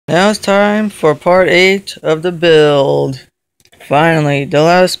Now it's time for part 8 of the build. Finally, the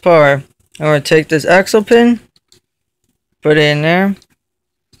last part. I'm going to take this axle pin, put it in there.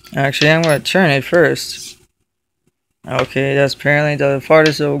 Actually, I'm going to turn it first. Okay, that's apparently the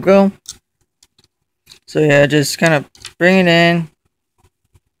farthest it will go. So yeah, just kind of bring it in.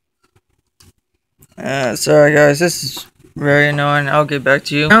 Sorry guys, this is very annoying. I'll get back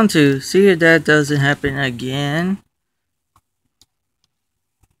to you. Round 2. See if that doesn't happen again.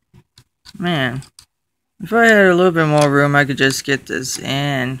 Man, if I had a little bit more room, I could just get this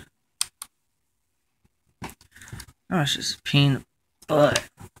in. Oh, it's just a pain in the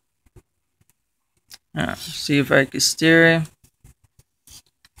butt. See if I can steer it.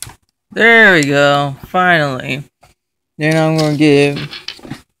 There we go. Finally. Then I'm going to give...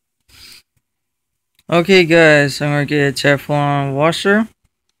 Okay guys, I'm going to get a Teflon washer.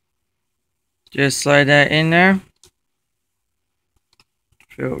 Just slide that in there.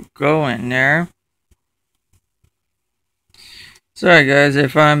 It'll go in there. Sorry guys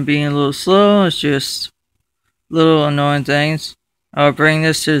if I'm being a little slow. It's just little annoying things. I'll bring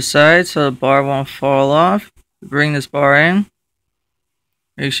this to the side so the bar won't fall off. Bring this bar in.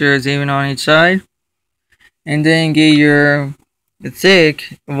 Make sure it's even on each side. And then get your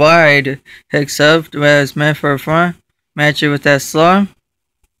thick, wide hex up that is meant for a front. Match it with that slot.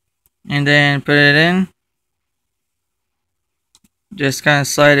 And then put it in. Just kind of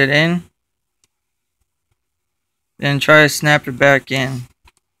slide it in. Then try to snap it back in.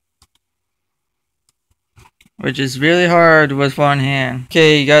 Which is really hard with one hand.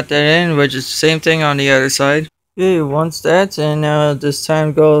 Okay, you got that in, which is the same thing on the other side. Okay, once that's in, now this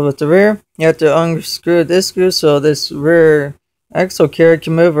time go with the rear. You have to unscrew this screw so this rear axle carrier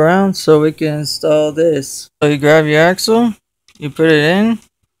can move around so we can install this. So you grab your axle, you put it in,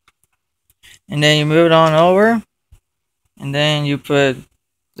 and then you move it on over, and then you put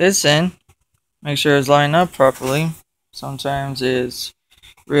this in. Make sure it's lined up properly. Sometimes it's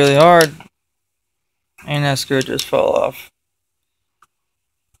really hard and that screw just fall off.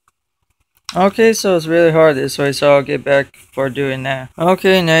 Okay, so it's really hard this way, so I'll get back for doing that.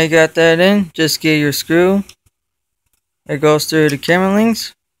 Okay, now you got that in. Just get your screw. It goes through the camera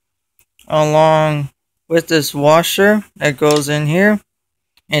links along with this washer that goes in here,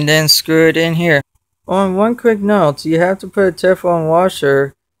 and then screw it in here. On one quick note, you have to put a Teflon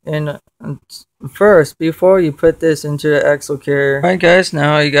washer in first before you put this into the axle carrier. Alright guys,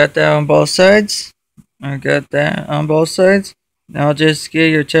 now you got that on both sides. I got that on both sides. Now just get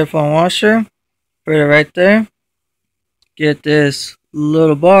your Teflon washer, put it right there. Get this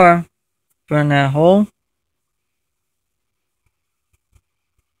little bar, put in that hole.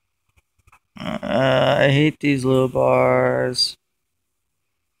 I hate these little bars.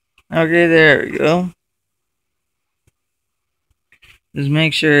 Okay, there we go. Just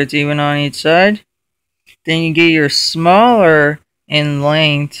make sure it's even on each side. Then you get your smaller in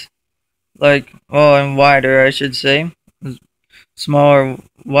length, like, well, and wider I should say. Smaller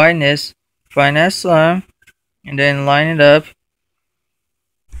wideness. Find that slot, and then line it up.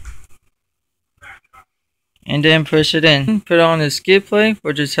 And then push it in. Put on the skid plate,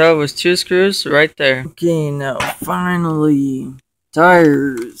 which is held with 2 screws right there. Okay, now finally,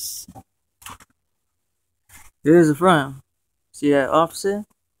 tires. Here's the front. See that opposite?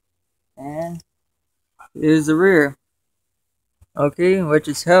 And here's the rear. Okay, which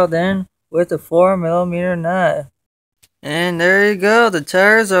is held in with a 4mm nut. And there you go, the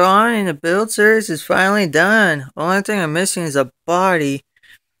tires are on and the build series is finally done. Only thing I'm missing is a body.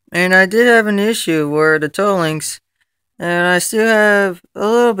 And I did have an issue where the toe links, and I still have a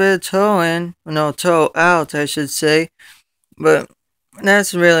little bit of toe in, no, toe out I should say, but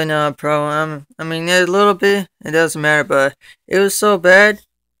that's really not a problem. I mean, a little bit, it doesn't matter, but it was so bad,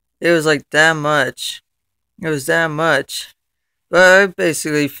 it was like that much. It was that much. But I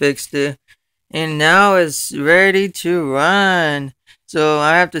basically fixed it. And now it's ready to run. So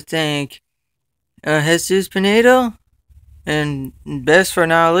I have to thank Jesus Pinedo. And best for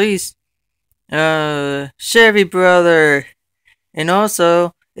not least, Chevy Brother. And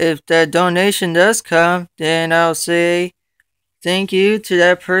also, if that donation does come, then I'll say thank you to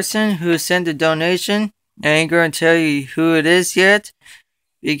that person who sent the donation. I ain't going to tell you who it is yet,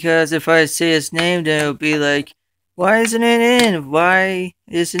 because if I say his name, then it'll be like, why isn't it in? Why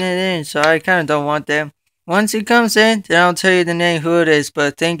isn't it in? So I kind of don't want that. Once it comes in, then I'll tell you the name who it is.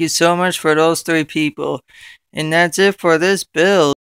 But thank you so much for those 3 people. And that's it for this build.